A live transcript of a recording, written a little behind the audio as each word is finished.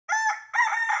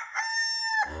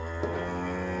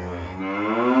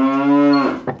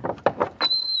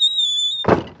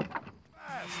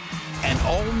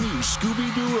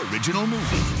original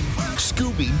movie,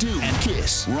 Scooby Doo and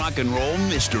Kiss Rock and Roll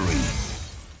Mystery.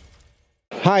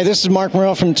 Hi, this is Marc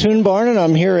Morrell from ToonBarn, and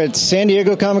I'm here at San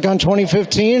Diego Comic-Con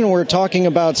 2015, and we're talking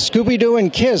about Scooby Doo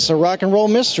and Kiss, a rock and roll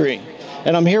mystery.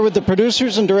 And I'm here with the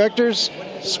producers and directors,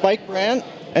 Spike Brandt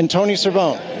and Tony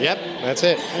Cervone. Yep, that's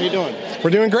it. How you doing? We're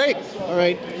doing great. All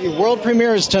right. Your world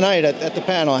premiere is tonight at the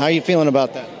panel. How are you feeling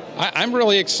about that? I'm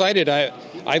really excited.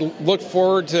 I look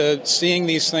forward to seeing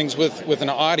these things with an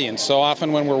audience. So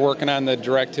often when we're working on the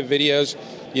direct-to-videos,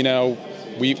 you know,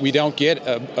 we don't get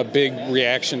a big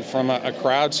reaction from a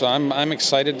crowd. So I'm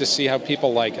excited to see how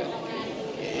people like it.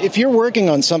 If you're working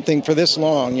on something for this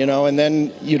long, you know, and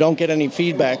then you don't get any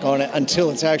feedback on it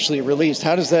until it's actually released,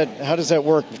 how does that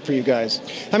work for you guys?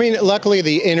 I mean, luckily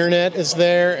the internet is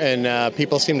there, and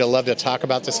people seem to love to talk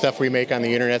about the stuff we make on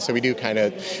the internet. So we do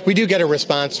get a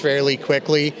response fairly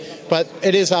quickly. But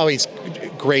it is always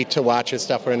great to watch this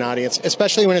stuff with an audience,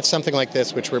 especially when it's something like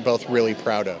this, which we're both really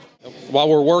proud of. While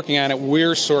we're working on it,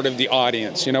 we're sort of the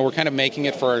audience. You know, we're kind of making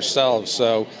it for ourselves.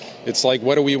 So it's like,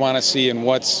 what do we want to see and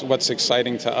what's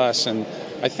exciting to us? And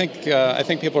I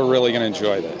think people are really going to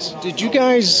enjoy this. Did you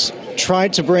guys try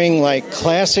to bring like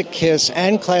classic Kiss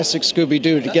and classic Scooby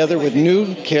Doo together with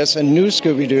new Kiss and new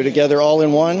Scooby Doo together all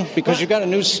in one? Because you got a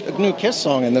new Kiss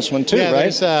song in this one too, yeah,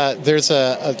 right? There's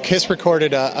a Kiss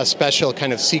recorded a special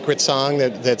kind of secret song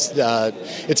that's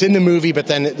it's in the movie, but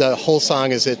then the whole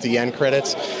song is at the end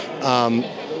credits.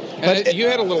 But you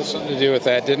had a little something to do with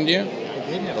that, didn't you?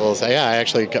 Yeah, I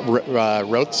actually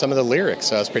wrote some of the lyrics,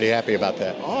 so I was pretty happy about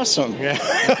that. Awesome. Yeah.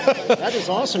 That is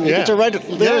awesome. You get to write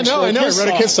lyrics for a Kiss I wrote song.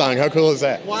 a Kiss song. How cool is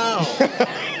that? Wow.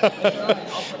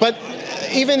 But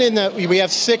even we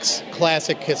have 6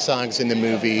 classic Kiss songs in the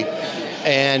movie,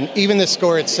 and even the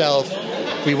score itself,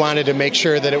 we wanted to make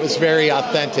sure that it was very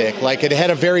authentic. Like, it had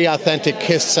a very authentic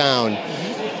Kiss sound.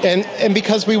 And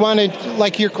because we wanted,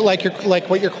 like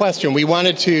what your question, we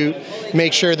wanted to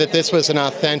make sure that this was an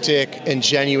authentic and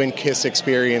genuine Kiss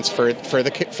experience for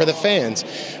the fans.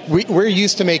 We're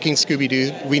used to making Scooby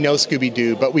Doo. We know Scooby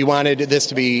Doo, but we wanted this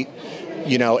to be,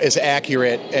 you know, as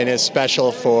accurate and as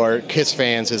special for Kiss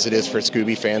fans as it is for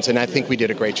Scooby fans. And I think we did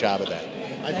a great job of that.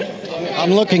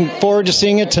 I'm looking forward to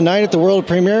seeing it tonight at the world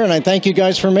premiere, and I thank you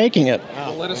guys for making it.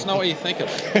 Well, let us know what you think of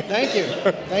it. Thank you.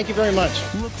 Thank you very much.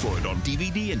 Look for it on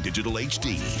DVD and digital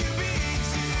HD.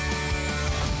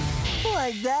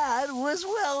 Why, that was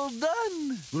well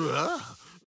done.